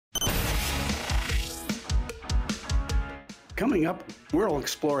Coming up, we'll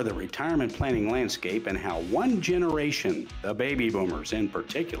explore the retirement planning landscape and how one generation, the baby boomers in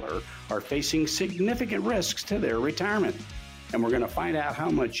particular, are facing significant risks to their retirement. And we're going to find out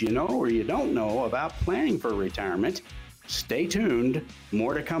how much you know or you don't know about planning for retirement. Stay tuned.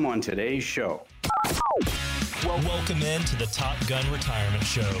 More to come on today's show. Well, welcome in to the Top Gun Retirement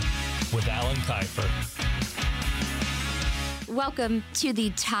Show with Alan Kifer. Welcome to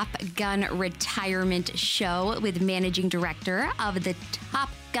the Top Gun Retirement Show with Managing Director of the Top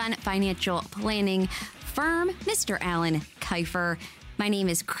Gun Financial Planning Firm, Mr. Alan Kifer. My name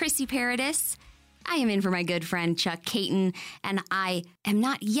is Chrissy Paradis. I am in for my good friend Chuck Caton, and I am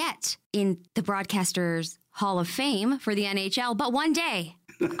not yet in the Broadcasters Hall of Fame for the NHL, but one day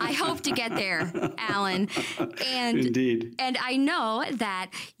I hope to get there, Alan. And, Indeed. And I know that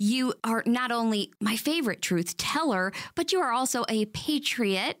you are not only my favorite truth teller, but you are also a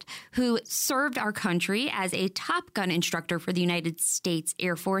patriot who served our country as a Top Gun instructor for the United States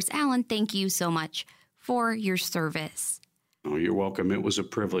Air Force. Alan, thank you so much for your service. Oh, you're welcome. It was a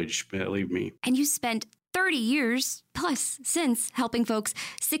privilege, believe me. And you spent 30 years plus since helping folks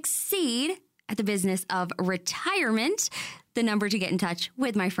succeed at the business of retirement. The number to get in touch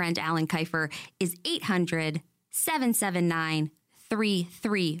with my friend Alan Kifer is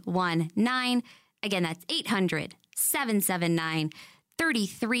 800-779-3319. Again, that's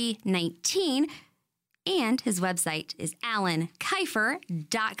 800-779-3319. And his website is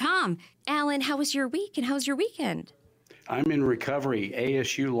alankifer.com. Alan, how was your week and how's your weekend? I'm in recovery.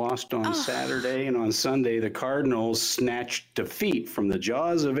 ASU lost on Saturday, and on Sunday, the Cardinals snatched defeat from the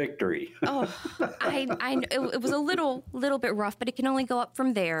jaws of victory. It was a little bit rough, but it can only go up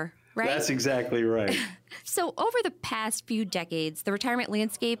from there, right? That's exactly right. So over the past few decades, the retirement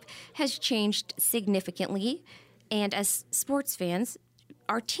landscape has changed significantly. And as sports fans,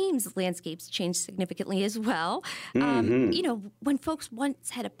 our team's landscapes changed significantly as well. When folks once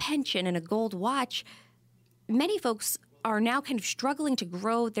had a pension and a gold watch, many folks are now kind of struggling to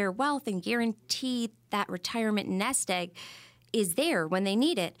grow their wealth and guarantee that retirement nest egg is there when they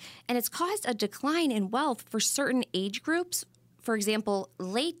need it. And it's caused a decline in wealth for certain age groups. For example,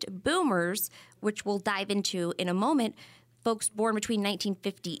 late boomers, which we'll dive into in a moment, folks born between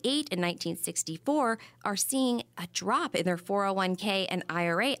 1958 and 1964 are seeing a drop in their 401k and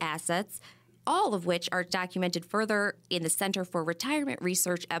IRA assets, all of which are documented further in the Center for Retirement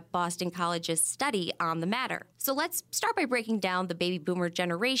Research at Boston College's study on the matter. So let's start by breaking down the baby boomer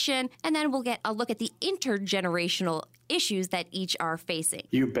generation, and then we'll get a look at the intergenerational issues that each are facing.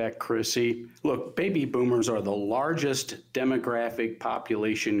 You bet, Chrissy. Look, baby boomers are the largest demographic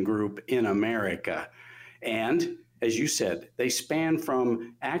population group in America. And as you said, they span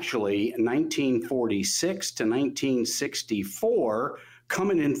from actually 1946 to 1964,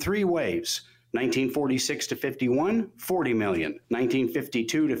 coming in three waves. 1946 to 51, 40 million.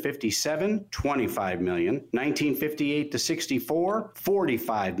 1952 to 57, 25 million. 1958 to 64,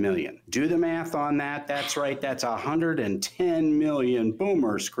 45 million. Do the math on that. That's right. That's 110 million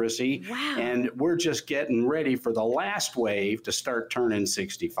boomers, Chrissy. Wow. And we're just getting ready for the last wave to start turning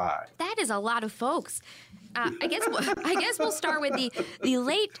 65. That is a lot of folks. I guess we'll start with the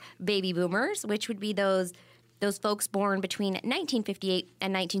late baby boomers, which would be those folks born between 1958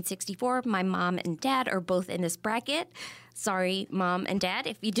 and 1964. My mom and dad are both in this bracket. Sorry, Mom and Dad,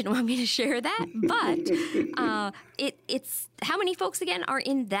 if you didn't want me to share that. But it's how many folks, again, are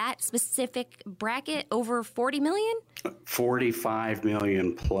in that specific bracket? Over 40 million? 45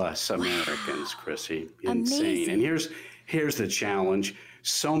 million plus Americans, Chrissy. Insane. Amazing. And here's the challenge.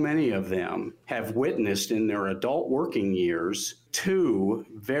 So many of them have witnessed in their adult working years two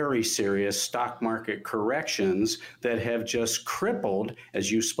very serious stock market corrections that have just crippled,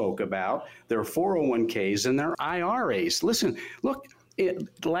 as you spoke about, their 401ks and their IRAs. Listen, look,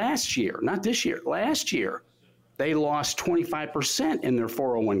 last year, not this year, last year, they lost 25% in their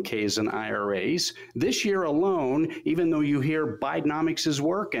 401ks and IRAs. This year alone, even though you hear Bidenomics is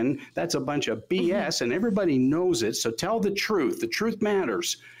working, that's a bunch of BS, and everybody knows it. So tell the truth. The truth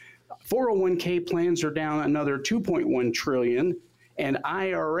matters. 401k plans are down another 2.1 trillion, and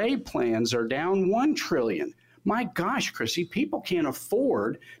IRA plans are down 1 trillion. My gosh, Chrissy, people can't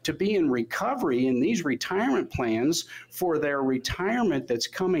afford to be in recovery in these retirement plans for their retirement that's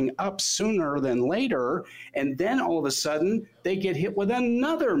coming up sooner than later. And then all of a sudden, they get hit with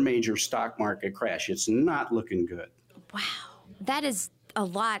another major stock market crash. It's not looking good. Wow. That is a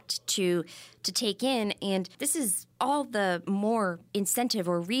lot to take in, and this is all the more incentive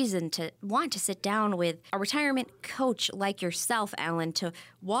or reason to want to sit down with a retirement coach like yourself, Alan, to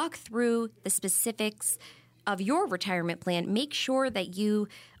walk through the specifics of your retirement plan. Make sure that you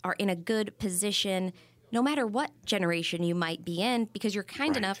are in a good position no matter what generation you might be in, because you're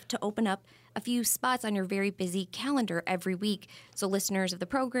kind enough to open up a few spots on your very busy calendar every week. So listeners of the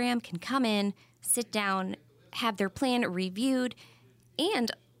program can come in, sit down, have their plan reviewed,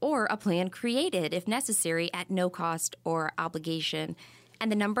 and or a plan created if necessary at no cost or obligation. And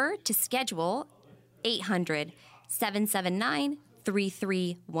the number to schedule,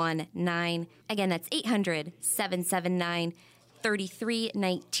 800-779-3319. Again, that's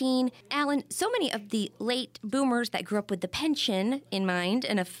 800-779-3319. Alan, so many of the late boomers that grew up with the pension in mind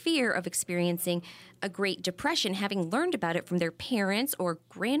and a fear of experiencing a Great Depression, having learned about it from their parents or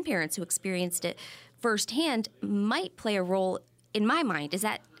grandparents who experienced it firsthand, might play a role in my mind. Is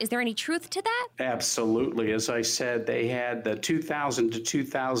there any truth to that? Absolutely. As I said, they had the 2000 to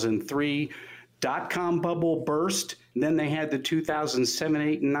 2003 dot-com bubble burst. Then they had the 2007,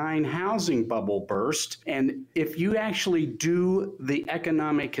 8, and 9 housing bubble burst. And if you actually do the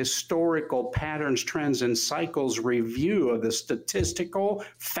economic historical patterns, trends, and cycles review of the statistical,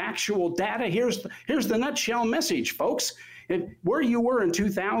 factual data, here's the nutshell message, folks. Where you were in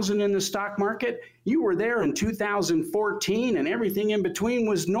 2000 in the stock market, you were there in 2014, and everything in between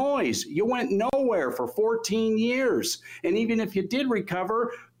was noise. You went nowhere for 14 years. And even if you did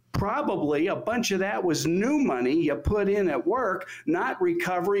recover, probably a bunch of that was new money you put in at work, not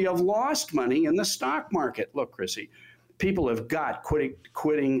recovery of lost money in the stock market. Look, Chrissy, people have got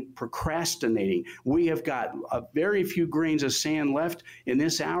quitting procrastinating. We have got a very few grains of sand left in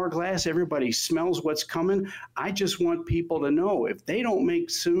this hourglass. Everybody smells what's coming. I just want people to know if they don't make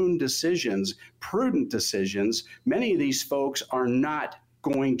soon decisions, prudent decisions, many of these folks are not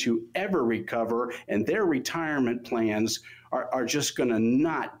going to ever recover, and their retirement plans are just going to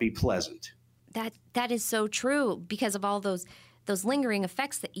not be pleasant. That is so true because of all those lingering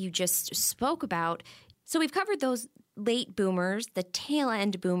effects that you just spoke about. So we've covered those late boomers, the tail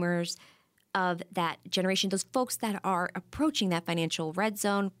end boomers of that generation, those folks that are approaching that financial red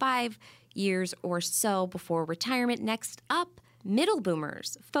zone 5 years or so before retirement. Next up, middle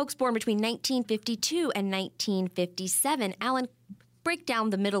boomers, folks born between 1952 and 1957. Alan, break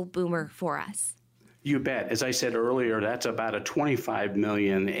down the middle boomer for us. You bet. As I said earlier, that's about a 25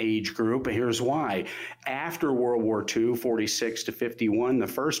 million age group. Here's why. After World War II, 46 to 51, the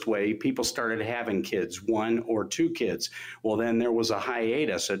first wave, people started having kids, 1 or 2 kids. Well, then there was a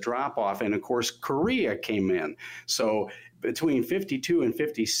hiatus, a drop-off, and of course, Korea came in. So between 52 and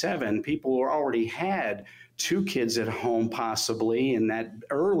 57, people already had 2 kids at home possibly in that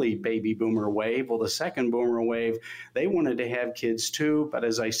early baby boomer wave. Well, the second boomer wave, they wanted to have kids too. But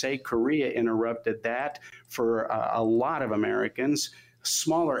as I say, Korea interrupted that for a lot of Americans,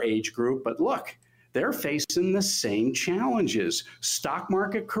 smaller age group. But look, they're facing the same challenges. Stock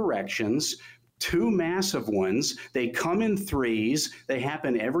market corrections, 2 massive ones. They come in threes. They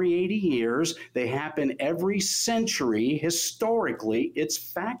happen every 80 years. They happen every century. Historically, it's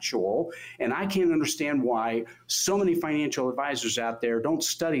factual. And I can't understand why so many financial advisors out there don't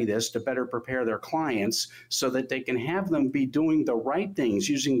study this to better prepare their clients so that they can have them be doing the right things,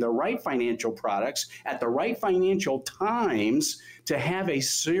 using the right financial products at the right financial times to have a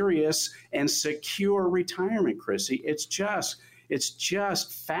serious and secure retirement, Chrissy. It's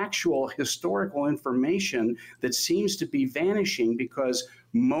just factual, historical information that seems to be vanishing because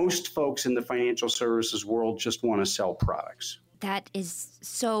most folks in the financial services world just want to sell products. That is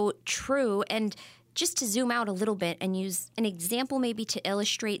so true. And just to zoom out a little bit and use an example maybe to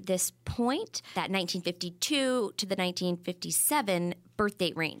illustrate this point, that 1952 to the 1957 birth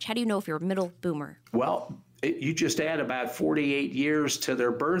date range. How do you know if you're a middle boomer? Well, you just add about 48 years to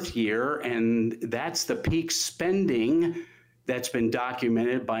their birth year, and that's the peak spending that's been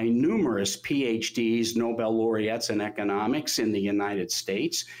documented by numerous PhDs, Nobel laureates in economics in the United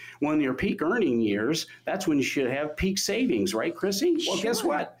States. Well, in your peak earning years, that's when you should have peak savings, right, Chrissy? Well, Sure. Guess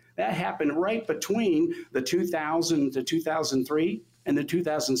what? That happened right between the 2000 to 2003 and the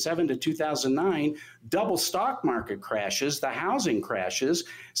 2007 to 2009 double stock market crashes, the housing crashes.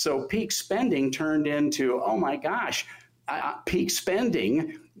 So peak spending turned into, oh my gosh, peak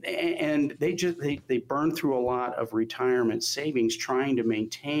spending. And they burn through a lot of retirement savings trying to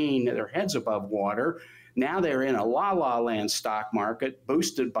maintain their heads above water. Now they're in a la-la land stock market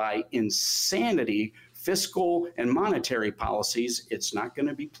boosted by insanity, fiscal and monetary policies. It's not going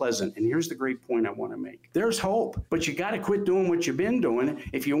to be pleasant. And here's the great point I want to make. There's hope, but you got to quit doing what you've been doing.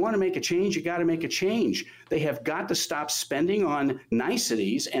 If you want to make a change, you got to make a change. They have got to stop spending on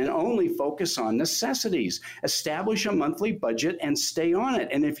niceties and only focus on necessities. Establish a monthly budget and stay on it.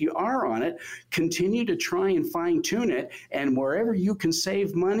 And if you are on it, continue to try and fine tune it. And wherever you can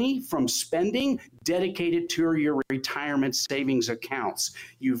save money from spending, dedicated to your retirement savings accounts.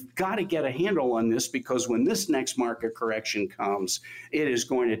 You've got to get a handle on this, because when this next market correction comes, it is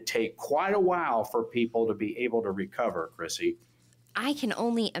going to take quite a while for people to be able to recover, Chrissy. I can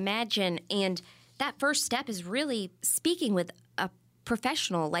only imagine. And that first step is really speaking with a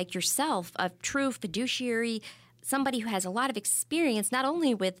professional like yourself, a true fiduciary, somebody who has a lot of experience, not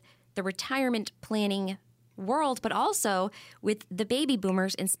only with the retirement planning world, but also with the baby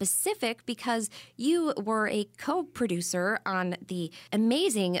boomers in specific, because you were a co-producer on the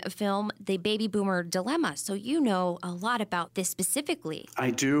amazing film, The Baby Boomer Dilemma. So you know a lot about this specifically. I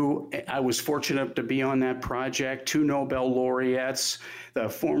do. I was fortunate to be on that project. 2 Nobel laureates, the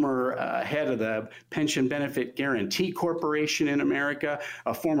former head of the Pension Benefit Guarantee Corporation in America,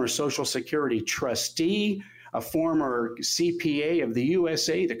 a former Social Security trustee, a former CPA of the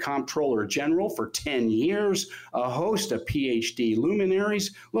USA, the Comptroller General for 10 years, a host of PhD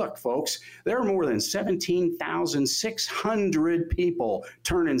luminaries. Look, folks, there are more than 17,600 people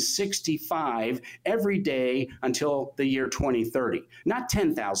turning 65 every day until the year 2030. Not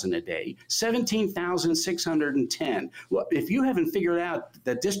 10,000 a day, 17,610. Look, if you haven't figured out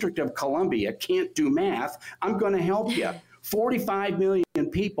the District of Columbia can't do math, I'm going to help you. 45 million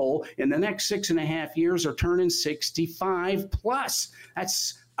people in the next 6.5 years are turning 65 plus.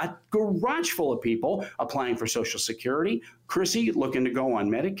 That's a garage full of people applying for Social Security. Chrissy, looking to go on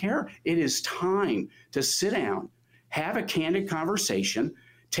Medicare. It is time to sit down, have a candid conversation,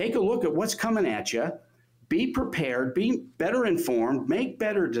 take a look at what's coming at you, be prepared, be better informed, make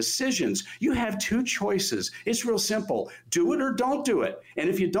better decisions. You have 2 choices. It's real simple. Do it or don't do it. And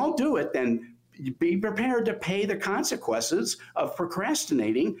if you don't do it, then be prepared to pay the consequences of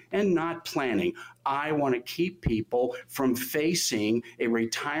procrastinating and not planning. I want to keep people from facing a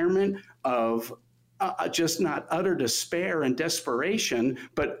retirement of just not utter despair and desperation,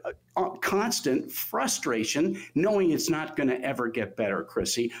 but constant frustration, knowing it's not going to ever get better,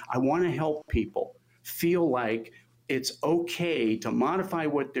 Chrissy. I want to help people feel like it's okay to modify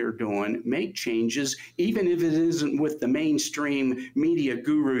what they're doing, make changes, even if it isn't with the mainstream media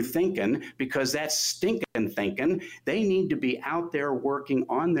guru thinking, because that's stinking thinking. They need to be out there working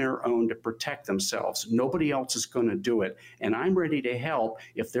on their own to protect themselves. Nobody else is going to do it. And I'm ready to help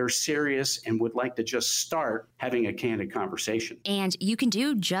if they're serious and would like to just start having a candid conversation. And you can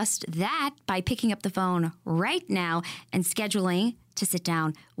do just that by picking up the phone right now and scheduling to sit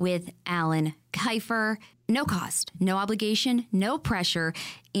down with Alan Kifer. No cost, no obligation, no pressure,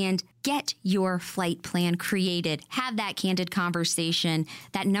 and get your flight plan created. Have that candid conversation.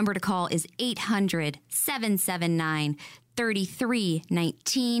 That number to call is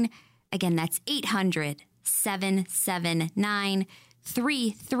 800-779-3319. Again, that's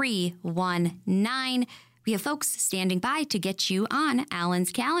 800-779-3319. We have folks standing by to get you on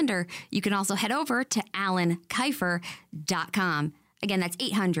Alan's calendar. You can also head over to alankifer.com. Again, that's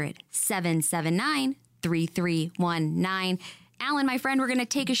 800-779-3319. 3319. Alan, my friend, we're going to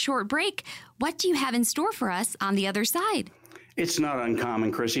take a short break. What do you have in store for us on the other side? It's not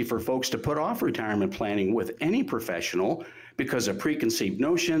uncommon, Chrissy, for folks to put off retirement planning with any professional because of preconceived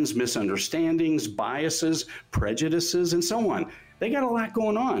notions, misunderstandings, biases, prejudices, and so on. They got a lot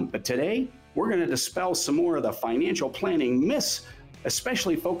going on. But today, we're going to dispel some more of the financial planning myths,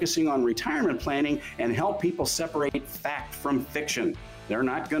 especially focusing on retirement planning, and help people separate fact from fiction. They're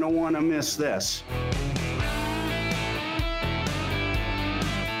not going to want to miss this.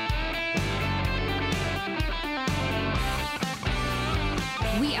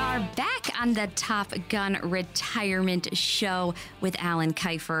 We are back on the Top Gun Retirement Show with Alan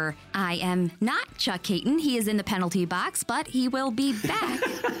Kifer. I am not Chuck Caton. He is in the penalty box, but he will be back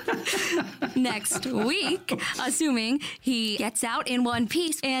next week, assuming he gets out in one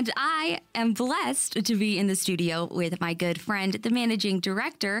piece. And I am blessed to be in the studio with my good friend, the managing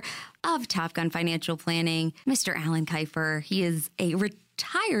director of Top Gun Financial Planning, Mr. Alan Kifer. He is a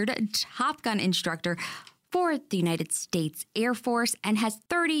retired Top Gun instructor for the United States Air Force and has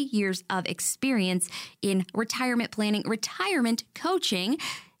 30 years of experience in retirement planning, retirement coaching.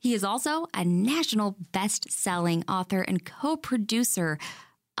 He is also a national best-selling author and co-producer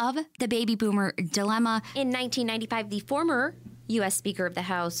of The Baby Boomer Dilemma. In 1995, the former U.S. Speaker of the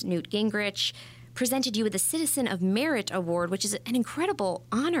House, Newt Gingrich, presented you with the Citizen of Merit Award, which is an incredible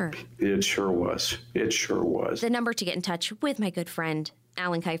honor. It sure was. It sure was. The number to get in touch with my good friend,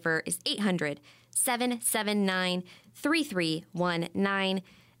 Alan Kifer, is 800-779-3319.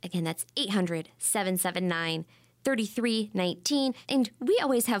 Again, that's 800-779-3319. And we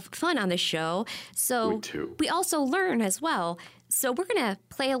always have fun on the show. So we also learn as well So we're going to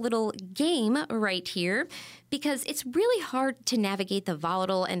play a little game right here because it's really hard to navigate the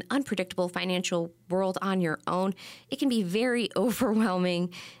volatile and unpredictable financial world on your own. It can be very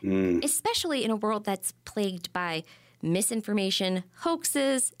overwhelming, especially in a world that's plagued by misinformation,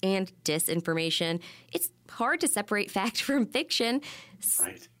 hoaxes, and disinformation. It's hard to separate fact from fiction.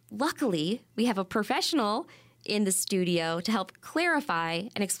 Right. Luckily, we have a professional in the studio to help clarify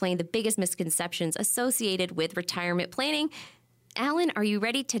and explain the biggest misconceptions associated with retirement planning. Alan, are you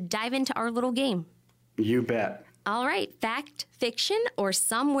ready to dive into our little game? You bet. All right, fact, fiction, or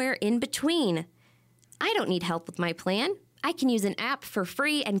somewhere in between. I don't need help with my plan. I can use an app for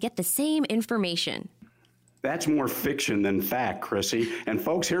free and get the same information. That's more fiction than fact, Chrissy. And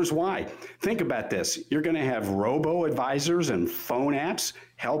folks, here's why. Think about this. You're going to have robo-advisors and phone apps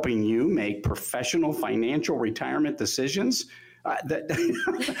helping you make professional financial retirement decisions?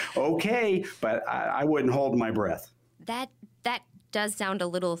 Okay, but I wouldn't hold my breath. That does sound a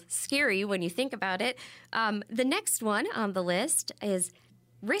little scary when you think about it. The next one on the list is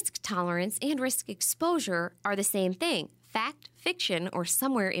risk tolerance and risk exposure are the same thing. Fact, fiction, or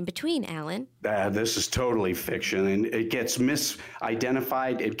somewhere in between, Alan? This is totally fiction, and it gets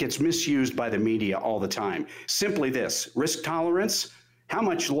misidentified. It gets misused by the media all the time. Simply this, risk tolerance, how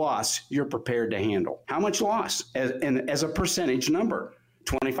much loss you're prepared to handle. How much loss as a percentage number.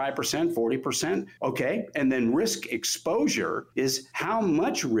 25%, 40%, okay? And then risk exposure is how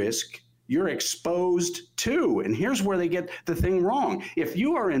much risk you're exposed to. And here's where they get the thing wrong. If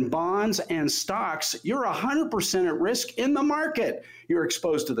you are in bonds and stocks, you're 100% at risk in the market. You're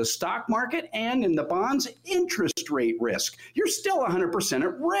exposed to the stock market and in the bonds, interest rate risk. You're still 100%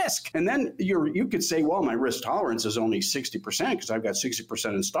 at risk. And then you could say, well, my risk tolerance is only 60% because I've got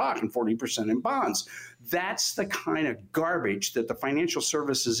 60% in stock and 40% in bonds. That's the kind of garbage that the financial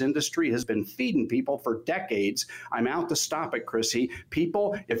services industry has been feeding people for decades. I'm out to stop it, Chrissy.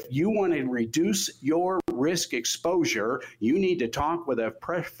 People, if you want to reduce your risk exposure, you need to talk with a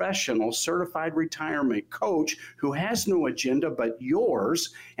professional certified retirement coach who has no agenda but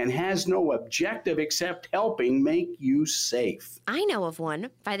yours and has no objective except helping make you safe. I know of one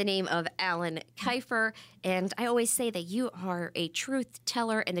by the name of Alan Keifer, and I always say that you are a truth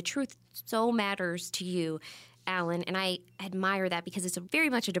teller and the truth so matters to you, Alan, and I admire that because it's very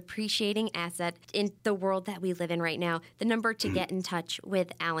much a depreciating asset in the world that we live in right now. The number to get in touch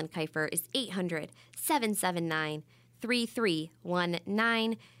with Alan Keifer is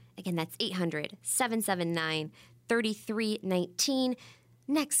 800-779-3319. Again, that's 800-779-3319.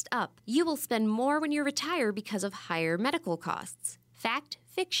 Next up, you will spend more when you retire because of higher medical costs. Fact,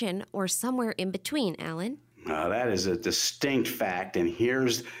 fiction, or somewhere in between, Alan? That is a distinct fact, and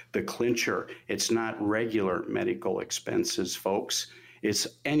here's the clincher. It's not regular medical expenses, folks. It's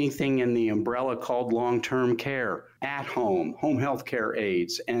anything in the umbrella called long-term care, at home health care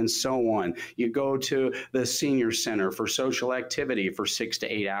aides, and so on. You go to the senior center for social activity for 6 to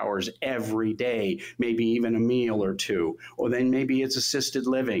 8 hours every day, maybe even a meal or two. Or then maybe it's assisted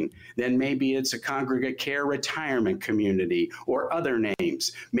living. Then maybe it's a congregate care retirement community or other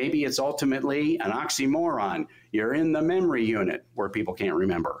names. Maybe it's ultimately an oxymoron. You're in the memory unit where people can't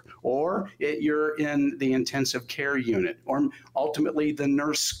remember, or you're in the intensive care unit, or ultimately the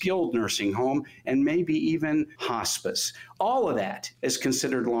skilled nursing home, and maybe even hospice. All of that is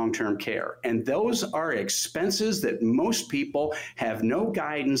considered long-term care. And those are expenses that most people have no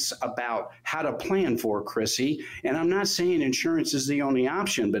guidance about how to plan for, Chrissy. And I'm not saying insurance is the only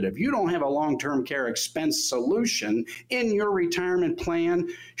option, but if you don't have a long-term care expense solution in your retirement plan,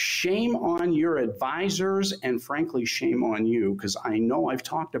 shame on your advisors and frankly, shame on you, because I know I've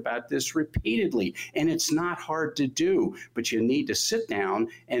talked about this repeatedly, and it's not hard to do, but you need to sit down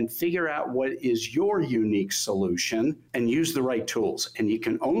and figure out what is your unique solution and use the right tools. And you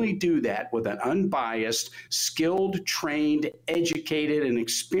can only do that with an unbiased, skilled, trained, educated, and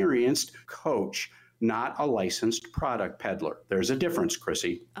experienced coach, not a licensed product peddler. There's a difference,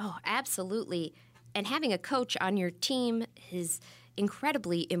 Chrissy. Oh, absolutely. And having a coach on your team is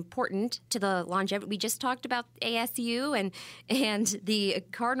incredibly important to the longevity. We just talked about ASU and the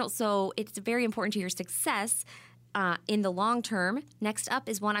Cardinals, so it's very important to your success in the long term. Next up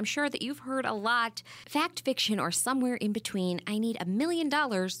is one I'm sure that you've heard a lot. Fact, fiction, or somewhere in between. I need $1 million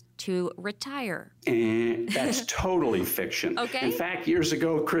to retire. And that's totally fiction. Okay. In fact, years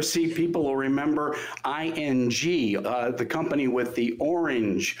ago, Chrissy, people will remember ING, the company with the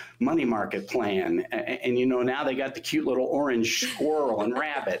orange money market plan. And you know, now they got the cute little orange squirrel and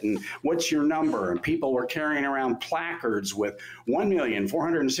rabbit. And what's your number? And people were carrying around placards with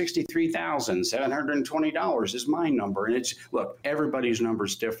 $1,463,720 is my my number. And look, everybody's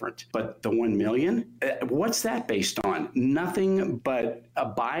number's different. But the 1 million, what's that based on? Nothing but a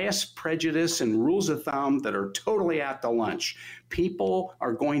bias, prejudice, and rules of thumb that are totally out to lunch. People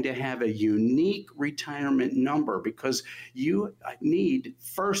are going to have a unique retirement number because you need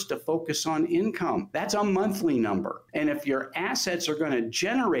first to focus on income. That's a monthly number. And if your assets are going to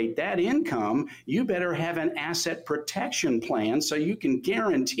generate that income, you better have an asset protection plan so you can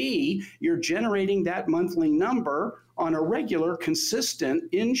guarantee you're generating that monthly number on a regular, consistent,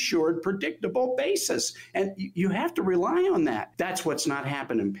 insured, predictable basis. And you have to rely on that. That's what's not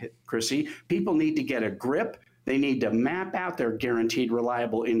happening, Chrissy. People need to get a grip. They need to map out their guaranteed,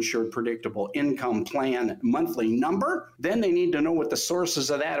 reliable, insured, predictable income plan monthly number. Then they need to know what the sources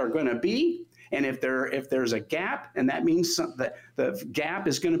of that are going to be. And if there's a gap, and that means that the gap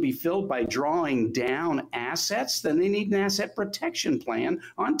is going to be filled by drawing down assets, then they need an asset protection plan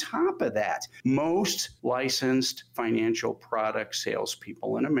on top of that. Most licensed financial product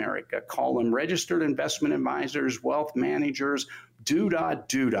salespeople in America call them registered investment advisors, wealth managers,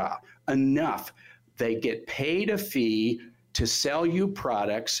 doodah. Enough. They get paid a fee to sell you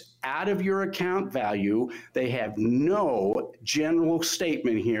products out of your account value. They have no general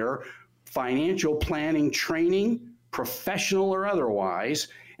statement here, financial planning training, professional or otherwise,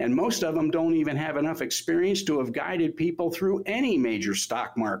 and most of them don't even have enough experience to have guided people through any major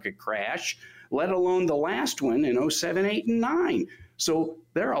stock market crash, let alone the last one in 07, 8, and 9. So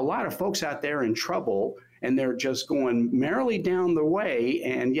there are a lot of folks out there in trouble, and they're just going merrily down the way,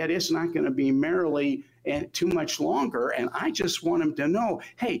 and yet it's not going to be merrily and too much longer. And I just want them to know,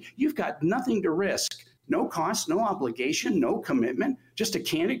 hey, you've got nothing to risk. No cost, no obligation, no commitment, just a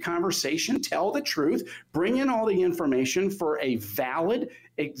candid conversation, tell the truth, bring in all the information for a valid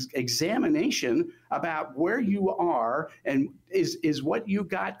examination about where you are and is what you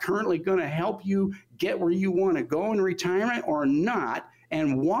got currently going to help you get where you want to go in retirement or not,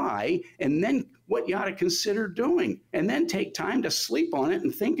 and why, and then what you ought to consider doing, and then take time to sleep on it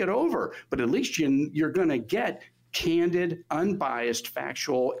and think it over. But at least you're going to get candid, unbiased,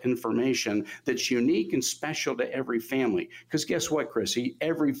 factual information that's unique and special to every family. Because guess what, Chrissy?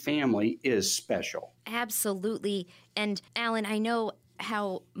 Every family is special. Absolutely. And Alan, I know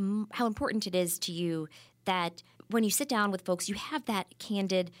how important it is to you that when you sit down with folks, you have that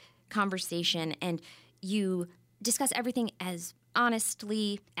candid conversation and you discuss everything as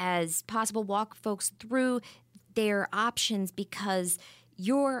honestly as possible, walk folks through their options because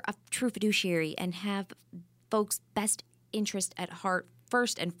you're a true fiduciary and have folks' best interest at heart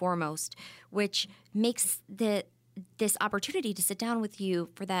first and foremost, which makes this opportunity to sit down with you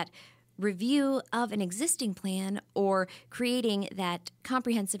for that review of an existing plan or creating that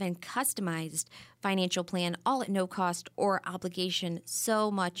comprehensive and customized financial plan all at no cost or obligation so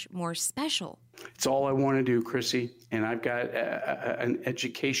much more special. It's all I want to do, Chrissy, and I've got an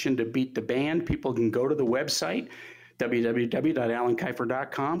education to beat the band. People can go to the website,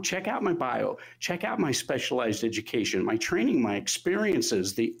 www.alankeifer.com. Check out my bio. Check out my specialized education, my training, my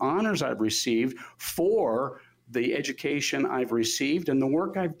experiences, the honors I've received for the education I've received and the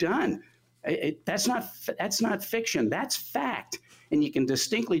work I've done. That's not fiction. That's fact. And you can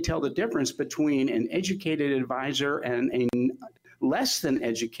distinctly tell the difference between an educated advisor and a less than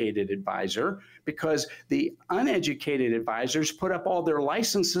educated advisor, because the uneducated advisors put up all their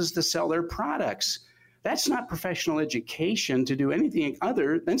licenses to sell their products. That's not professional education to do anything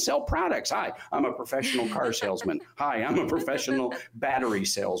other than sell products. Hi, I'm a professional car salesman. Hi, I'm a professional battery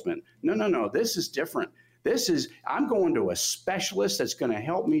salesman. No. This is different. I'm going to a specialist that's going to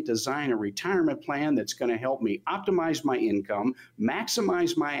help me design a retirement plan that's going to help me optimize my income,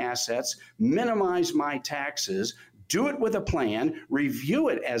 maximize my assets, minimize my taxes, do it with a plan, review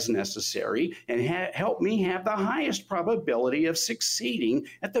it as necessary, and help me have the highest probability of succeeding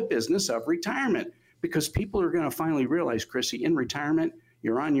at the business of retirement. Because people are going to finally realize, Chrissy, in retirement,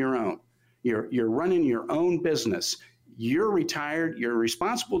 you're on your own. You're running your own business. You're retired. You're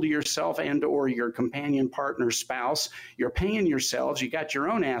responsible to yourself and or your companion, partner, spouse. You're paying yourselves. You got your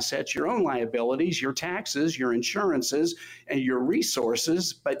own assets, your own liabilities, your taxes, your insurances, and your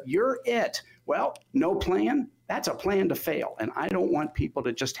resources, but you're it. Well, no plan. That's a plan to fail. And I don't want people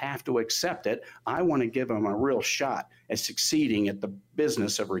to just have to accept it. I want to give them a real shot at succeeding at the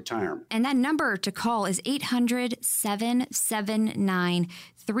business of retirement. And that number to call is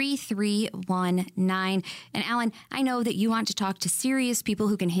 800-779-3319. And Alan, I know that you want to talk to serious people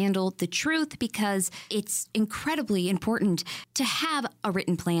who can handle the truth because it's incredibly important to have a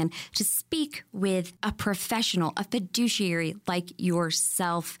written plan, to speak with a professional, a fiduciary like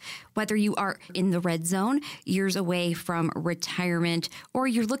yourself, whether you are in the red zone, years away from retirement, or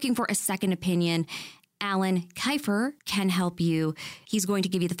you're looking for a second opinion. Alan Keifer can help you. He's going to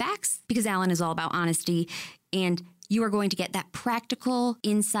give you the facts because Alan is all about honesty, and you are going to get that practical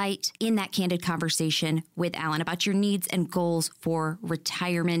insight in that candid conversation with Alan about your needs and goals for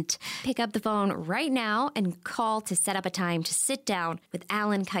retirement. Pick up the phone right now and call to set up a time to sit down with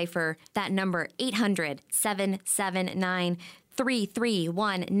Alan Keifer. That number,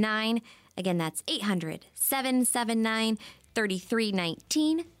 800-779-3319. Again, that's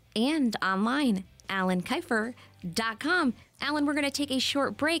 800-779-3319. And online, alankeifer.com. Alan, we're going to take a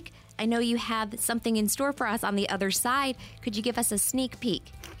short break. I know you have something in store for us on the other side. Could you give us a sneak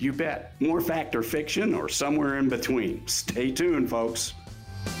peek? You bet. More fact or fiction or somewhere in between. Stay tuned, folks.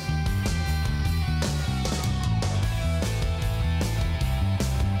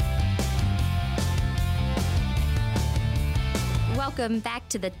 Welcome back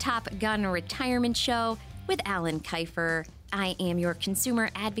to the Top Gun Retirement Show with Alan Keifer. I am your consumer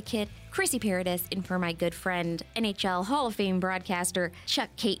advocate, Chrissy Paradis, and for my good friend, NHL Hall of Fame broadcaster Chuck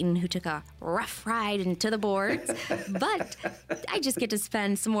Caton, who took a rough ride into the boards. But I just get to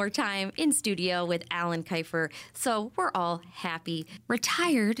spend some more time in studio with Alan Keifer, so we're all happy.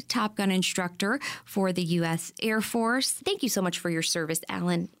 Retired Top Gun instructor for the U.S. Air Force. Thank you so much for your service,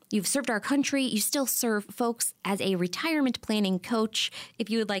 Alan. You've served our country. You still serve folks as a retirement planning coach. If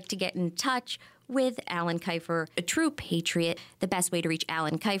you would like to get in touch with Alan Keifer, a true patriot, the best way to reach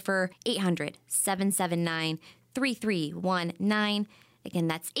Alan Keifer, 800-779-3319. Again,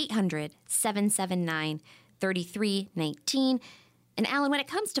 that's 800-779-3319. And Alan, when it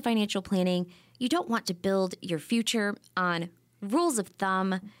comes to financial planning, you don't want to build your future on rules of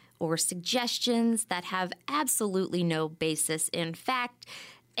thumb or suggestions that have absolutely no basis in fact.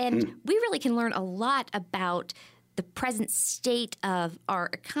 And we really can learn a lot about the present state of our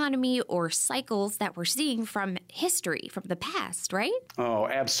economy or cycles that we're seeing from history, from the past, right? Oh,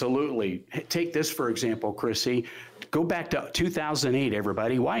 absolutely. Take this, for example, Chrissy. Go back to 2008,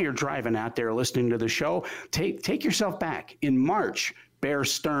 everybody. While you're driving out there listening to the show, take yourself back. In March, Bear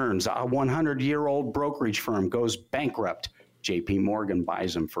Stearns, a 100-year-old brokerage firm, goes bankrupt. J.P. Morgan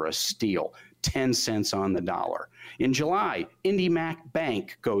buys them for a steal, 10 cents on the dollar. In July, IndyMac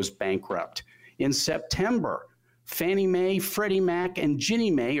Bank goes bankrupt. In September, Fannie Mae, Freddie Mac, and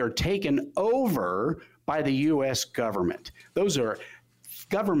Ginnie Mae are taken over by the U.S. government. Those are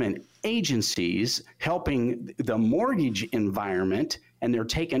government agencies helping the mortgage environment, and they're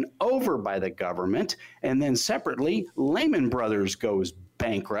taken over by the government. And then separately, Lehman Brothers goes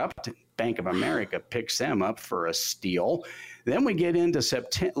bankrupt. Bank of America picks them up for a steal. Then we get into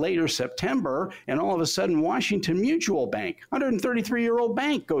later September, and all of a sudden, Washington Mutual Bank, 133-year-old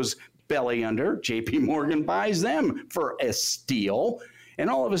bank, goes belly under. J.P. Morgan buys them for a steal. And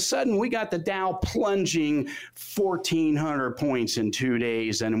all of a sudden, we got the Dow plunging 1,400 points in 2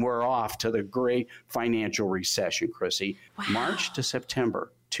 days, and we're off to the great financial recession, Chrissy. Wow. March to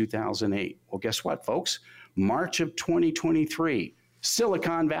September 2008. Well, guess what, folks? March of 2023.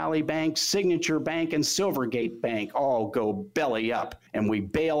 Silicon Valley Bank, Signature Bank, and Silvergate Bank all go belly up, and we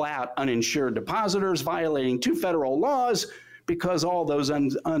bail out uninsured depositors, violating 2 federal laws because all those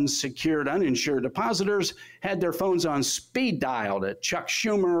unsecured, uninsured depositors had their phones on speed dial to Chuck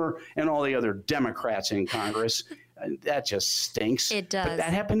Schumer and all the other Democrats in Congress. That just stinks. It does. But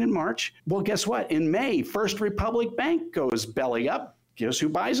that happened in March. Well, guess what? In May, First Republic Bank goes belly up. Guess who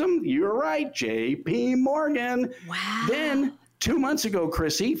buys them? You're right, J.P. Morgan. Wow. Then 2 months ago,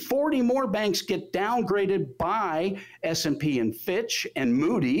 Chrissy, 40 more banks get downgraded by S&P and Fitch and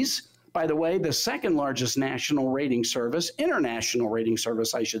Moody's. By the way, the second largest national rating service, international rating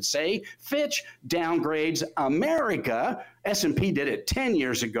service, I should say, Fitch downgrades America. S&P did it 10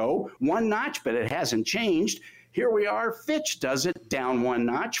 years ago, 1 notch, but it hasn't changed. Here we are, Fitch does it, down 1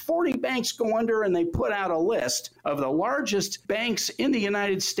 notch. 40 banks go under, and they put out a list of the largest banks in the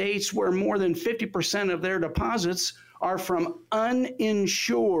United States where more than 50% of their deposits are from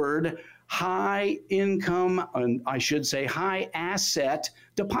uninsured, high income, and I should say high asset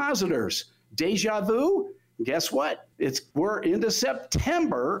depositors. Deja vu? Guess what? We're into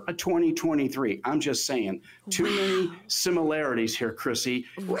September of 2023. I'm just saying, too many similarities here, Chrissy.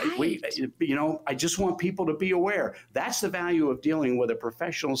 Right. I just want people to be aware. That's the value of dealing with a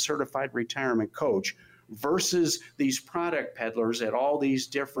professional certified retirement coach versus these product peddlers at all these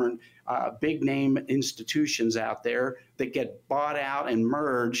different big name institutions out there that get bought out and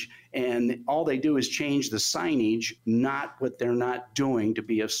merge, and all they do is change the signage, not what they're not doing to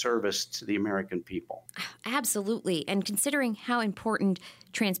be of service to the American people. Absolutely. And considering how important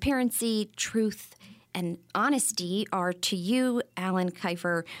transparency, truth, and honesty are to you, Alan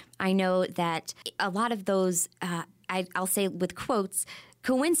Keifer, I know that a lot of those, I'll say with quotes,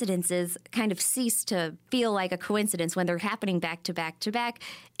 coincidences kind of cease to feel like a coincidence when they're happening back to back to back.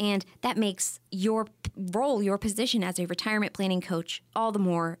 And that makes your role, your position as a retirement planning coach all the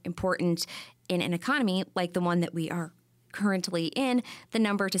more important in an economy like the one that we are currently in. The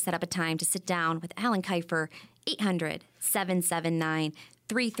number to set up a time to sit down with Alan Kifer,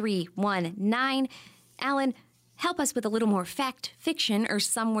 800-779-3319. Alan, help us with a little more fact, fiction, or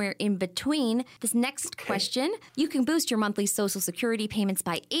somewhere in between. This next question, you can boost your monthly Social Security payments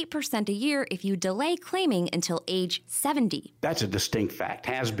by 8% a year if you delay claiming until age 70. That's a distinct fact.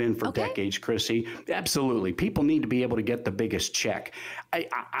 Has been for decades, Chrissy. Absolutely. People need to be able to get the biggest check.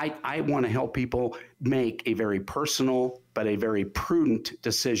 I want to help people make a very personal but a very prudent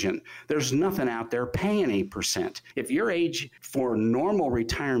decision. There's nothing out there paying 8%. If your age for normal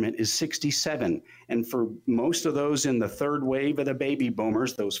retirement is 67, and for most of those in the third wave of the baby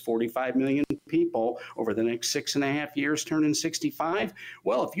boomers, those 45 million people over the next 6.5 years turning 65,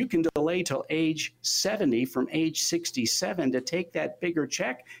 well, if you can delay till age 70 from age 67 to take that bigger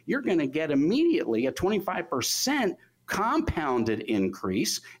check, you're going to get immediately a 25% compounded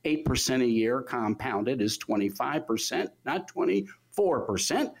increase. 8% a year compounded is 25%, not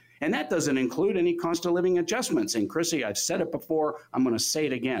 24%. And that doesn't include any cost of living adjustments. And Chrissy, I've said it before, I'm going to say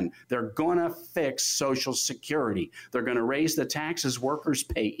it again. They're going to fix Social Security. They're going to raise the taxes workers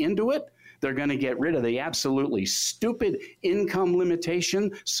pay into it. They're going to get rid of the absolutely stupid income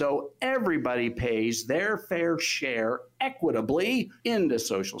limitation so everybody pays their fair share equitably into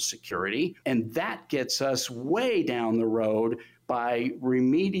Social Security. And that gets us way down the road by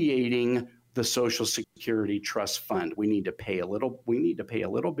remediating the Social Security Trust Fund. We need to pay a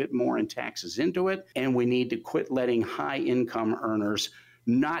little bit more in taxes into it, and we need to quit letting high income earners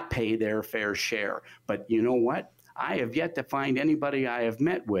not pay their fair share. But you know what? I have yet to find anybody I have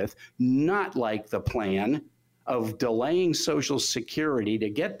met with not like the plan of delaying Social Security to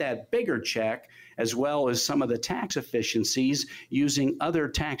get that bigger check, as well as some of the tax efficiencies using other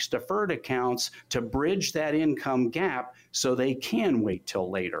tax deferred accounts to bridge that income gap so they can wait till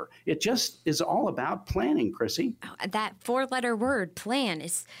later. It just is all about planning, Chrissy. That four-letter word, plan,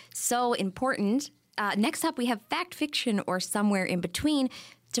 is so important. Next up, we have fact, fiction, or somewhere in between.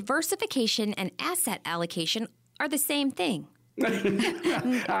 Diversification and asset allocation are the same thing.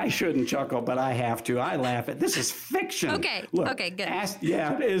 I shouldn't chuckle, but I have to. I laugh at this. Is fiction. Okay. Look, okay, good.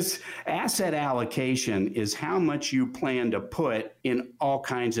 Asset allocation is how much you plan to put in all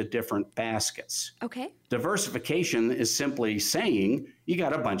kinds of different baskets. Okay. Diversification is simply saying you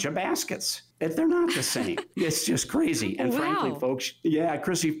got a bunch of baskets. If they're not the same, it's just crazy. And frankly, folks,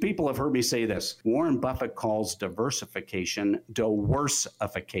 Chrissy, people have heard me say this. Warren Buffett calls diversification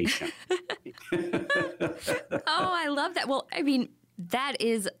diversification. Oh, I love that. Well, I mean, that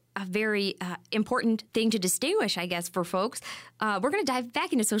is a very important thing to distinguish, I guess, for folks. We're going to dive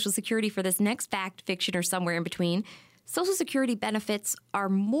back into Social Security for this next fact, fiction, or somewhere in between. Social Security benefits are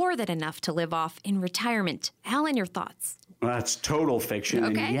more than enough to live off in retirement. Alan, your thoughts? Well, that's total fiction,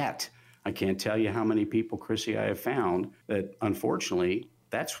 okay. And yet I can't tell you how many people, Chrissy, I have found that, unfortunately,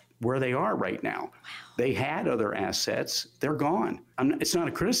 that's where they are right now. Wow. They had other assets. They're gone. It's not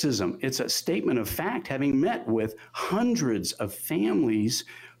a criticism. It's a statement of fact, having met with hundreds of families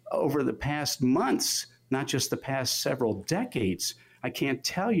over the past months, not just the past several decades. I can't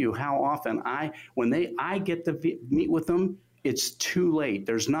tell you how often when I get to meet with them, it's too late.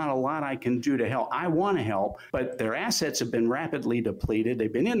 There's not a lot I can do to help. I want to help, but their assets have been rapidly depleted.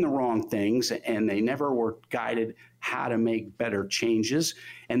 They've been in the wrong things, and they never were guided how to make better changes.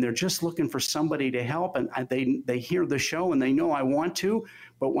 And they're just looking for somebody to help. And they hear the show and they know I want to,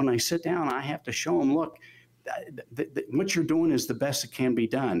 but when I sit down, I have to show them, look, what you're doing is the best that can be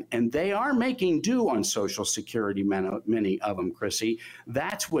done. And they are making do on Social Security, many of them, Chrissy.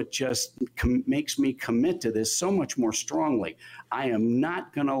 That's what just makes me commit to this so much more strongly. I am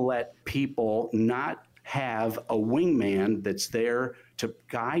not going to let people not have a wingman that's there to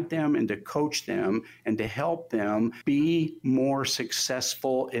guide them and to coach them and to help them be more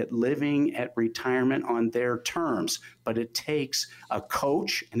successful at living at retirement on their terms. But it takes a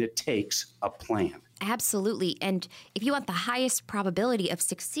coach and it takes a plan. Absolutely. And if you want the highest probability of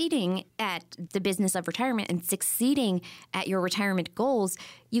succeeding at the business of retirement and succeeding at your retirement goals,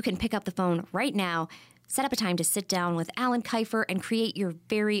 you can pick up the phone right now, set up a time to sit down with Alan Kifer and create your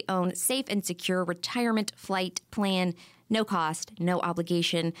very own safe and secure retirement flight plan. No cost, no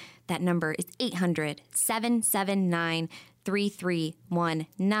obligation. That number is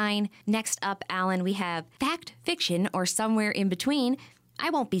 800-779-3319. Next up, Alan, we have fact, fiction, or somewhere in between. I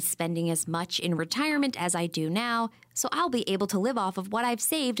won't be spending as much in retirement as I do now, so I'll be able to live off of what I've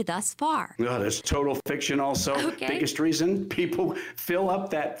saved thus far. Oh, that's total fiction also. Okay. Biggest reason people fill up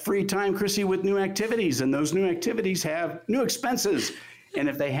that free time, Chrissy, with new activities, and those new activities have new expenses. And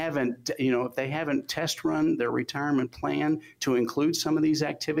if they haven't test run their retirement plan to include some of these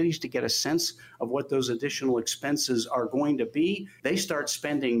activities to get a sense of what those additional expenses are going to be, they start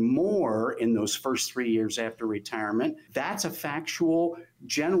spending more in those first 3 years after retirement. That's a factual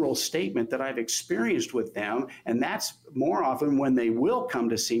general statement that I've experienced with them. And that's more often when they will come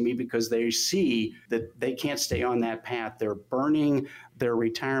to see me because they see that they can't stay on that path. They're burning their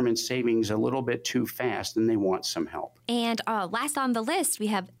retirement savings a little bit too fast and they want some help. And last on the list, we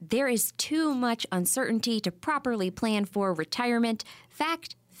have there is too much uncertainty to properly plan for retirement.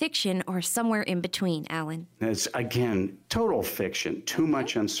 Fact, fiction, or somewhere in between, Alan? That's, again, total fiction, too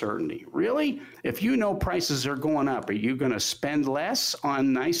much uncertainty. Really? If you know prices are going up, are you going to spend less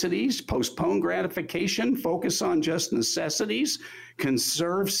on niceties, postpone gratification, focus on just necessities,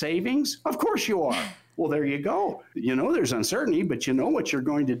 conserve savings? Of course you are. Well, there you go. You know there's uncertainty, but you know what you're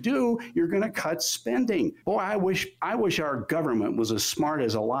going to do. You're going to cut spending. Boy, I wish our government was as smart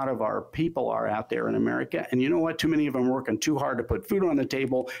as a lot of our people are out there in America. And you know what? Too many of them are working too hard to put food on the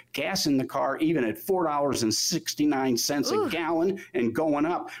table, gas in the car, even at $4.69 a gallon and going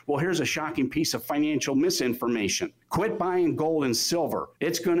up. Well, here's a shocking piece of financial misinformation. Quit buying gold and silver.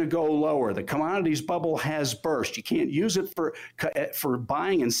 It's going to go lower. The commodities bubble has burst. You can't use it for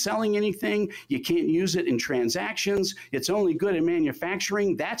buying and selling anything. You can't use it in transactions. It's only good in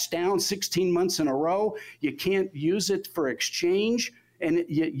manufacturing. That's down 16 months in a row. You can't use it for exchange. And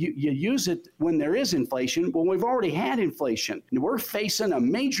you use it when there is inflation. Well, we've already had inflation. We're facing a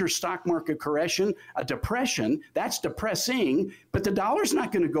major stock market correction, a depression. That's depressing, but the dollar's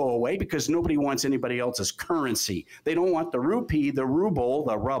not going to go away because nobody wants anybody else's currency. They don't want the rupee, the ruble,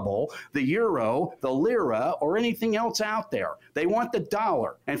 the ruble, the euro, the lira, or anything else out there. They want the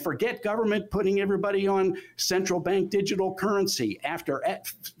dollar. And forget government putting everybody on central bank digital currency. After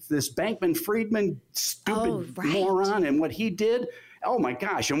this Bankman-Friedman stupid moron and what he did, oh my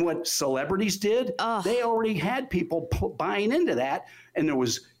gosh, and what celebrities did, they already had people buying into that, and there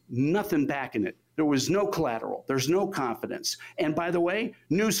was nothing backing it. There was no collateral. There's no confidence. And by the way,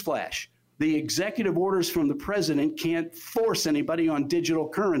 newsflash, the executive orders from the president can't force anybody on digital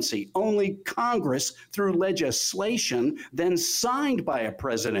currency. Only Congress, through legislation then signed by a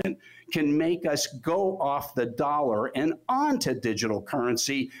president, can make us go off the dollar and onto digital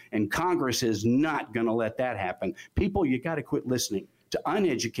currency, and Congress is not going to let that happen. People, you got to quit listening to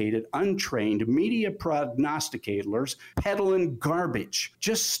uneducated, untrained media prognosticators peddling garbage.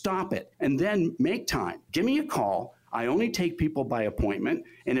 Just stop it and then make time. Give me a call. I only take people by appointment.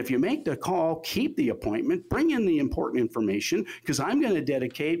 And if you make the call, keep the appointment, bring in the important information, because I'm going to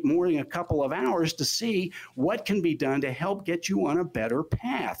dedicate more than a couple of hours to see what can be done to help get you on a better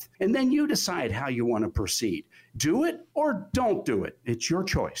path. And then you decide how you want to proceed. Do it or don't do it. It's your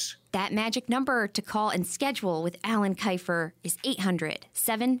choice. That magic number to call and schedule with Alan Kifer is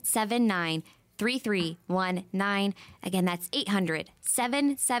 800-779-3319. Again, that's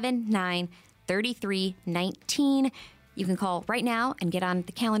 800-779-3319. You can call right now and get on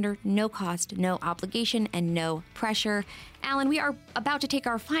the calendar. No cost, no obligation, and no pressure. Alan, we are about to take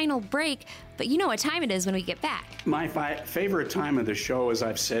our final break, but you know what time it is when we get back. My favorite time of the show, as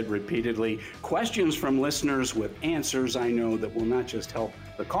I've said repeatedly, questions from listeners with answers I know that will not just help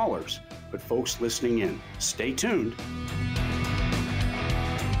the callers, but folks listening in. Stay tuned.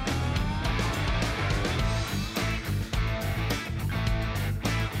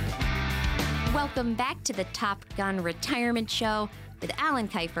 Welcome back to the Top Gun Retirement Show with Alan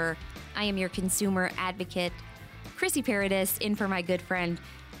Kifer. I am your consumer advocate, Chrissy Paradis, in for my good friend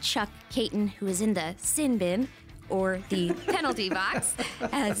Chuck Caton, who is in the sin bin, or the penalty box,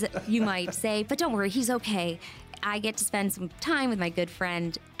 as you might say. But don't worry, he's okay. I get to spend some time with my good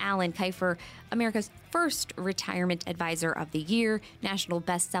friend Alan Kifer, America's first retirement advisor of the year, national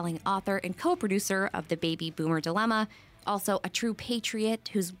best-selling author, and co-producer of The Baby Boomer Dilemma. Also a true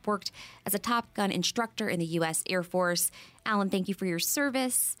patriot who's worked as a Top Gun instructor in the U.S. Air Force. Alan, thank you for your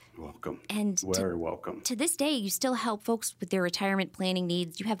service. Welcome. And very welcome. To this day, you still help folks with their retirement planning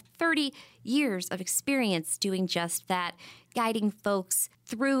needs. You have 30 years of experience doing just that, guiding folks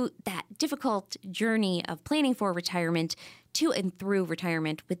through that difficult journey of planning for retirement to and through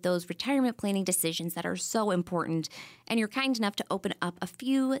retirement with those retirement planning decisions that are so important. And you're kind enough to open up a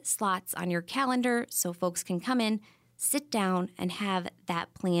few slots on your calendar so folks can come in, sit down and have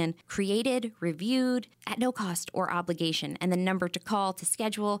that plan created, reviewed at no cost or obligation. And the number to call to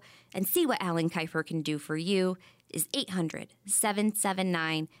schedule and see what Alan Kifer can do for you is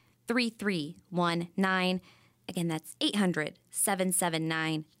 800-779-3319. Again, that's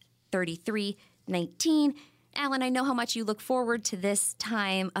 800-779-3319. Alan, I know how much you look forward to this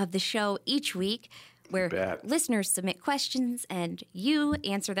time of the show each week, where listeners submit questions and you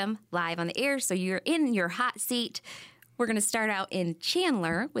answer them live on the air, so you're in your hot seat. We're going to start out in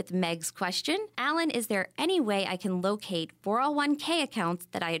Chandler with Meg's question. Alan, is there any way I can locate 401k accounts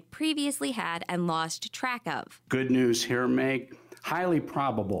that I had previously had and lost track of? Good news here, Meg. Highly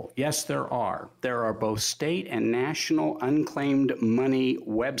probable. Yes, there are. There are both state and national unclaimed money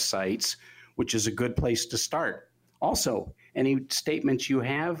websites, which is a good place to start. Also, any statements you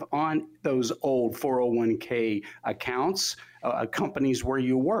have on those old 401k accounts, companies where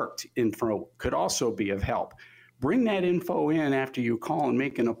you worked, info could also be of help. Bring that info in after you call and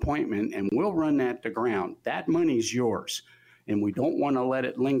make an appointment, and we'll run that to ground. That money's yours, and we don't want to let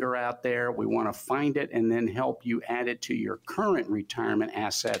it linger out there. We want to find it and then help you add it to your current retirement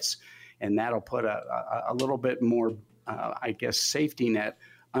assets, and that'll put a little bit more, safety net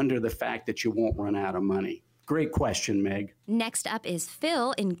under the fact that you won't run out of money. Great question, Meg. Next up is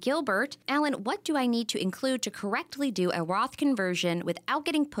Phil in Gilbert. Alan, what do I need to include to correctly do a Roth conversion without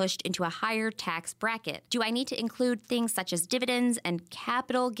getting pushed into a higher tax bracket? Do I need to include things such as dividends and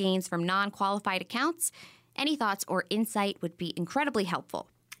capital gains from non-qualified accounts? Any thoughts or insight would be incredibly helpful.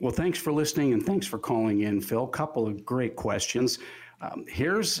 Well, thanks for listening and thanks for calling in, Phil. Couple of great questions.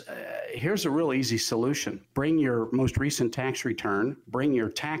 Here's a real easy solution. Bring your most recent tax return, bring your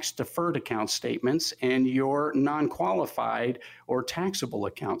tax deferred account statements and your non-qualified or taxable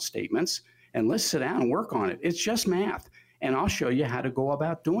account statements, and let's sit down and work on it. It's just math. And I'll show you how to go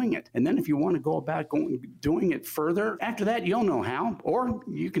about doing it. And then if you want to go about doing it further, after that, you'll know how. Or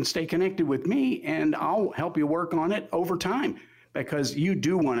you can stay connected with me and I'll help you work on it over time. Because you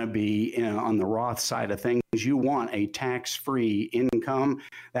do want to be on the Roth side of things. You want a tax-free income.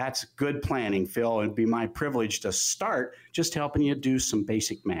 That's good planning, Phil. It'd be my privilege to start just helping you do some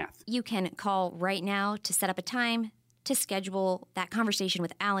basic math. You can call right now to set up a time to schedule that conversation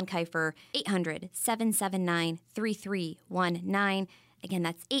with Alan Kifer, 800-779-3319. Again,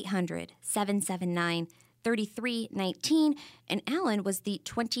 that's 800-779-3319. And Alan was the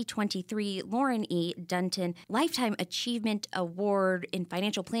 2023 Lauren E. Dunton Lifetime Achievement Award in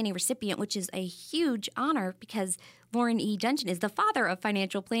Financial Planning recipient, which is a huge honor because Lauren E. Dunton is the father of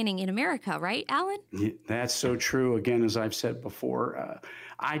financial planning in America, right, Alan? Yeah, that's so true. Again, as I've said before,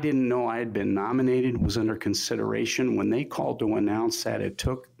 I didn't know I had been nominated, was under consideration. When they called to announce that, it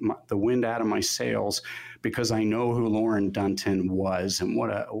took the wind out of my sails because I know who Lauren Dunton was and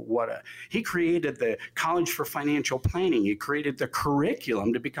he created the College for Financial Planning. He created the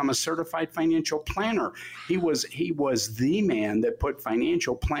curriculum to become a certified financial planner. He was the man that put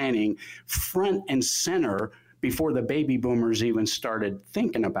financial planning front and center before the baby boomers even started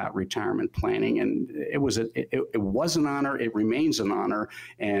thinking about retirement planning. And it was an honor. It remains an honor.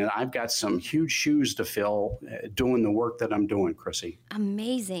 And I've got some huge shoes to fill doing the work that I'm doing, Chrissy.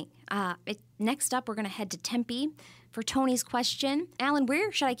 Amazing. Next up, we're going to head to Tempe for Tony's question. Alan,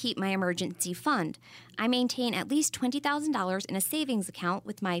 where should I keep my emergency fund? I maintain at least $20,000 in a savings account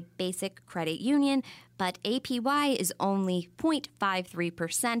with my basic credit union, but APY is only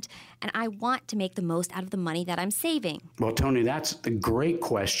 0.53%, and I want to make the most out of the money that I'm saving. Well, Tony, that's a great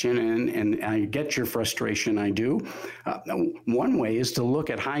question, and I get your frustration, I do. One way is to look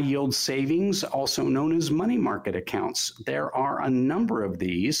at high-yield savings, also known as money market accounts. There are a number of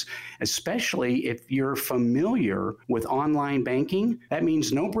these, especially if you're familiar with online banking. That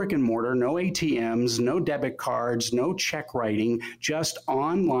means no brick and mortar, no ATMs, no debit cards, no check writing, just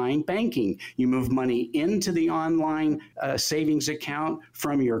online banking. You move money into the online savings account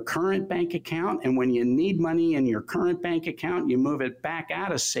from your current bank account, and when you need money in your current bank account, you move it back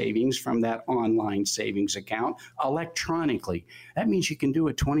out of savings from that online savings account electronically. That means you can do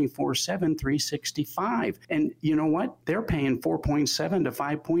it 24/7, 365. And you know what? They're paying 4.7 to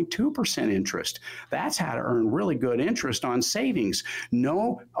 5.2% interest. That's how to earn really good interest on savings.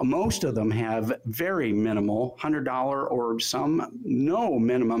 No, most of them have very minimal $100 or no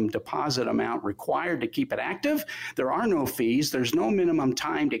minimum deposit amount required to keep it active. There are no fees. There's no minimum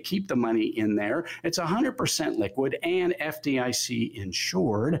time to keep the money in there. It's 100% liquid and FDIC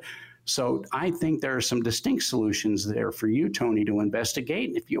insured. So I think there are some distinct solutions there for you, Tony, to investigate.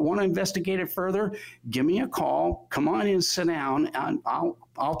 And if you want to investigate it further, give me a call. Come on in, sit down, and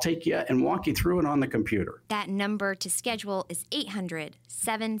I'll take you and walk you through it on the computer. That number to schedule is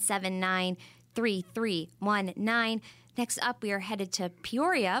 800-779-3319. 888-866-3319. Next up, we are headed to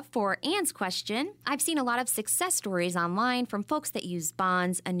Peoria for Anne's question. I've seen a lot of success stories online from folks that use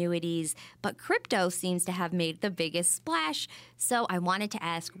bonds, annuities, but crypto seems to have made the biggest splash. So I wanted to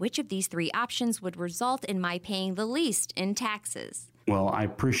ask which of these three options would result in my paying the least in taxes. Well, I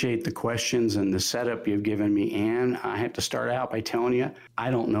appreciate the questions and the setup you've given me, Anne. I have to start out by telling you,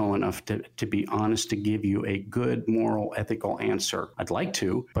 I don't know enough to be honest to give you a good, moral, ethical answer. I'd like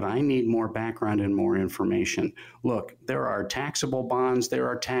to, but I need more background and more information. Look, there are taxable bonds, there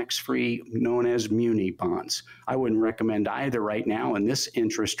are tax-free, known as muni bonds. I wouldn't recommend either right now in this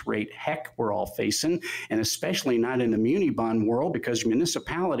interest rate heck we're all facing, and especially not in the muni bond world, because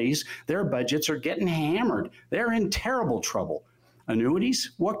municipalities, their budgets are getting hammered. They're in terrible trouble.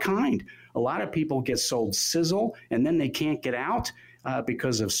 Annuities? What kind? A lot of people get sold sizzle and then they can't get out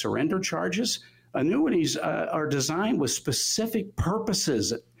because of surrender charges. Annuities are designed with specific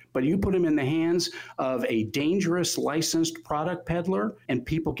purposes, but you put them in the hands of a dangerous licensed product peddler and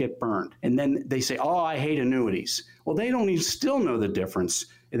people get burned. And then they say, oh, I hate annuities. Well, they don't even still know the difference.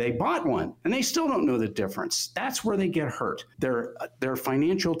 They bought one and they still don't know the difference. That's where they get hurt. They're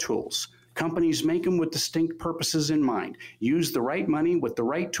financial tools. Companies make them with distinct purposes in mind. Use the right money with the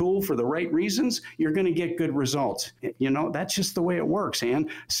right tool for the right reasons, you're going to get good results. You know, that's just the way it works, and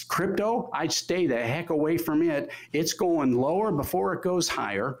crypto, I'd stay the heck away from it. It's going lower before it goes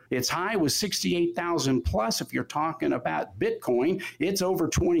higher. Its high was 68,000 plus. If you're talking about Bitcoin, it's over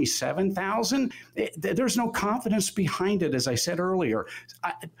 27,000. There's no confidence behind it, as I said earlier.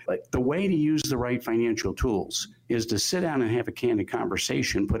 The way to use the right financial tools is to sit down and have a candid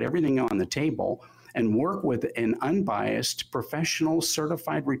conversation, put everything on the table, and work with an unbiased, professional,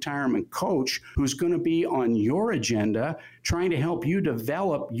 certified retirement coach who's going to be on your agenda, trying to help you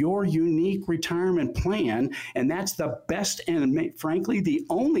develop your unique retirement plan. And that's the best and, frankly, the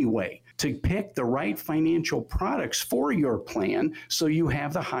only way to pick the right financial products for your plan so you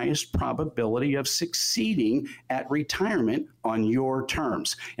have the highest probability of succeeding at retirement on your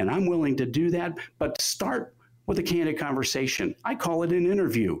terms. And I'm willing to do that, but start with a candid conversation. I call it an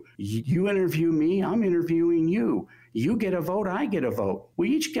interview. You interview me, I'm interviewing you. You get a vote, I get a vote. We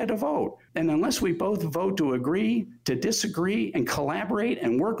each get a vote. And unless we both vote to agree, to disagree, and collaborate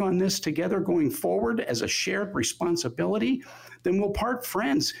and work on this together going forward as a shared responsibility, then we'll part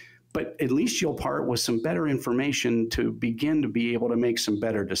friends. But at least you'll part with some better information to begin to be able to make some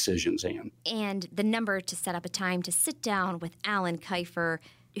better decisions, Anne. And the number to set up a time to sit down with Alan Kifer,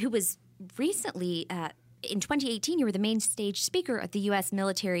 who was recently in 2018, you were the main stage speaker at the U.S.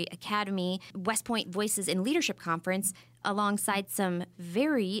 Military Academy West Point Voices in Leadership Conference, alongside some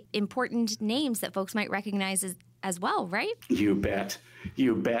very important names that folks might recognize as well, right? You bet.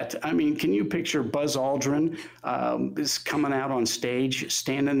 You bet. I mean, can you picture Buzz Aldrin is coming out on stage,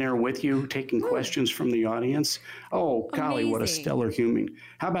 standing there with you, taking questions from the audience? Oh, golly, what a stellar human.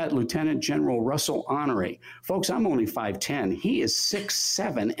 How about Lieutenant General Russell Honore? Folks, I'm only 5'10". He is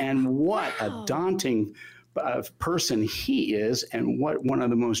 6'7", and what a daunting person he is, and what one of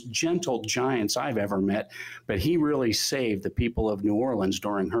the most gentle giants I've ever met. But he really saved the people of New Orleans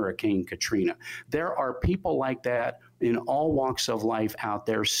during Hurricane Katrina. There are people like that in all walks of life out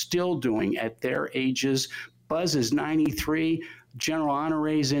there still doing at their ages. Buzz is 93. General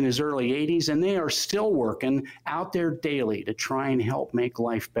Honore's in his early 80s, and they are still working out there daily to try and help make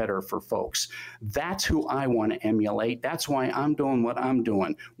life better for folks. That's who I want to emulate. That's why I'm doing what I'm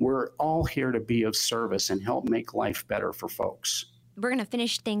doing. We're all here to be of service and help make life better for folks. We're going to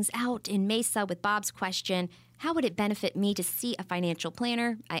finish things out in Mesa with Bob's question. How would it benefit me to see a financial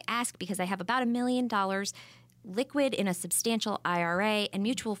planner? I ask because I have about $1 million liquid in a substantial IRA and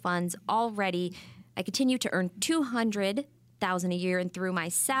mutual funds already. I continue to earn $200,000 a year and through my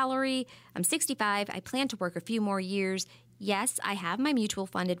salary. I'm 65. I plan to work a few more years. Yes, I have my mutual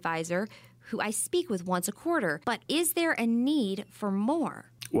fund advisor who I speak with once a quarter, but is there a need for more?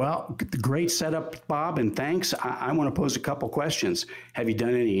 Well, great setup, Bob, and thanks. I want to pose a couple questions. Have you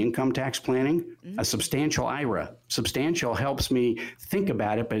done any income tax planning? A substantial IRA. Substantial helps me think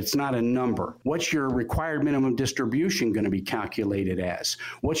about it, but it's not a number. What's your required minimum distribution going to be calculated as?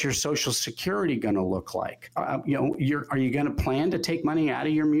 What's your Social Security going to look like? Are you going to plan to take money out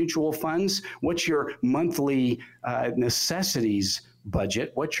of your mutual funds? What's your monthly necessities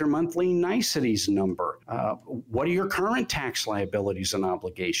budget? What's your monthly niceties number? What are your current tax liabilities and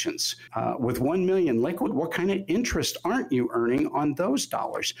obligations? With $1 million liquid, what kind of interest aren't you earning on those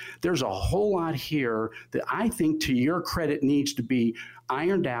dollars? There's a whole lot here that I think, to your credit, needs to be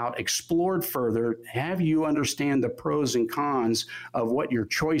ironed out, explored further, have you understand the pros and cons of what your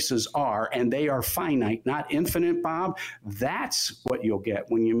choices are, and they are finite, not infinite, Bob. That's what you'll get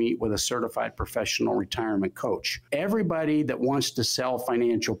when you meet with a certified professional retirement coach. Everybody that wants to sell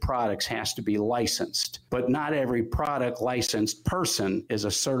financial products has to be licensed, but not every product licensed person is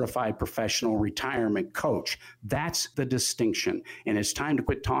a certified professional retirement coach. That's the distinction. And it's time to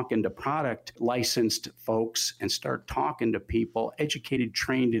quit talking to product licensed folks and start talking to people educated,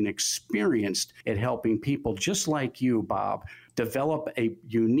 trained, and experienced at helping people just like you, Bob, develop a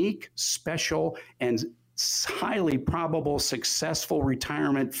unique, special, and highly probable successful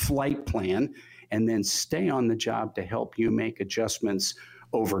retirement flight plan, and then stay on the job to help you make adjustments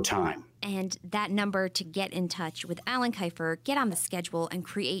over time. And that number to get in touch with Alan Kifer, get on the schedule, and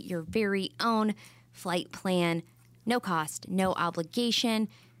create your very own flight plan. No cost, no obligation,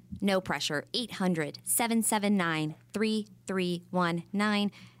 no pressure.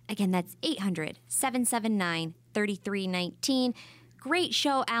 800-779-3319. Again, that's 800-779-3319. Great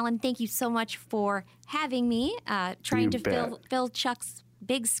show, Alan. Thank you so much for having me, trying to fill Chuck's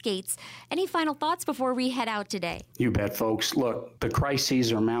big skates. Any final thoughts before we head out today? You bet, folks. Look, the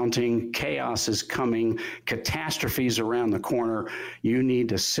crises are mounting. Chaos is coming. Catastrophes around the corner. You need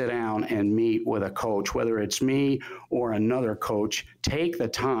to sit down and meet with a coach, whether it's me or another coach. Take the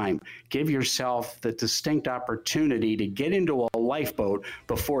time. Give yourself the distinct opportunity to get into a lifeboat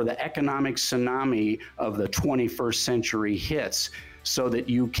before the economic tsunami of the 21st century hits, so that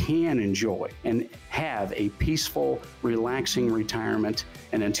you can enjoy and have a peaceful, relaxing retirement.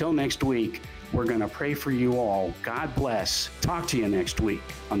 And until next week, we're going to pray for you all. God bless. Talk to you next week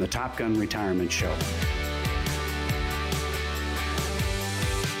on the Top Gun Retirement Show.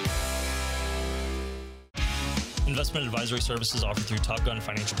 Investment advisory services offered through Top Gun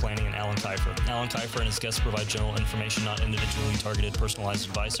Financial Planning and Alan Kifer. Alan Kifer and his guests provide general information, not individually targeted personalized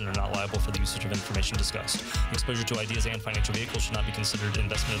advice, and are not liable for the usage of information discussed. Exposure to ideas and financial vehicles should not be considered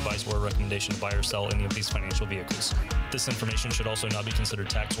investment advice or a recommendation to buy or sell any of these financial vehicles. This information should also not be considered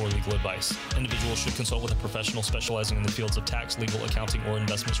tax or legal advice. Individuals should consult with a professional specializing in the fields of tax, legal, accounting, or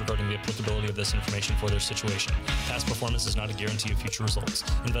investments regarding the applicability of this information for their situation. Past performance is not a guarantee of future results.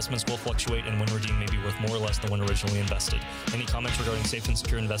 Investments will fluctuate, and when redeemed may be worth more or less than when originally invested. Any comments regarding safe and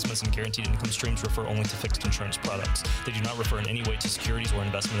secure investments and guaranteed income streams refer only to fixed insurance products. They do not refer in any way to securities or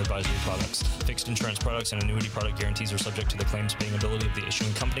investment advisory products. Fixed insurance products and annuity product guarantees are subject to the claims paying ability of the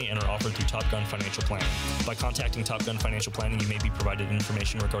issuing company and are offered through Top Gun Financial Planning. By contacting Top Gun Financial Planning, you may be provided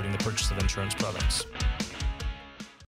information regarding the purchase of insurance products.